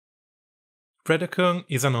Redocon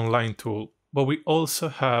is an online tool, but we also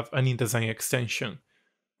have an InDesign extension.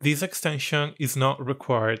 This extension is not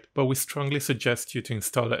required, but we strongly suggest you to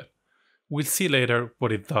install it. We'll see later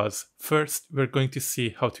what it does. First, we're going to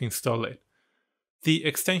see how to install it. The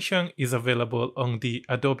extension is available on the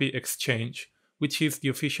Adobe Exchange, which is the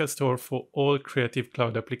official store for all Creative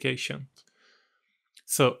Cloud applications.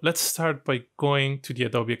 So let's start by going to the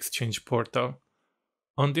Adobe Exchange portal.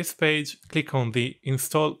 On this page, click on the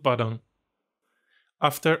Install button.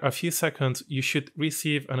 After a few seconds, you should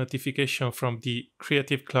receive a notification from the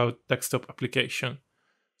Creative Cloud desktop application.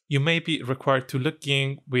 You may be required to log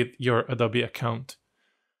in with your Adobe account.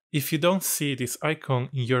 If you don't see this icon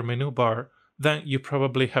in your menu bar, then you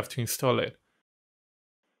probably have to install it.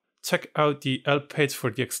 Check out the help page for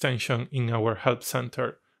the extension in our Help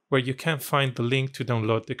Center, where you can find the link to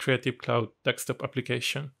download the Creative Cloud desktop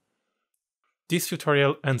application. This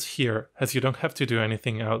tutorial ends here, as you don't have to do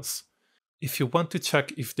anything else. If you want to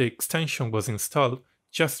check if the extension was installed,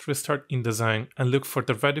 just restart InDesign and look for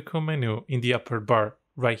the Redocon menu in the upper bar,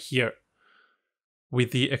 right here.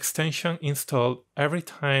 With the extension installed, every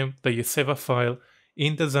time that you save a file,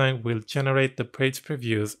 InDesign will generate the page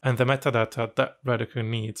previews and the metadata that Redocon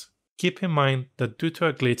needs. Keep in mind that due to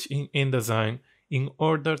a glitch in InDesign, in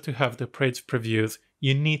order to have the page previews,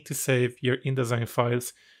 you need to save your InDesign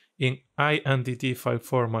files in INDT file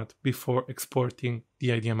format before exporting the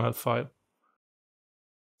IDML file.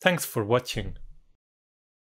 Thanks for watching.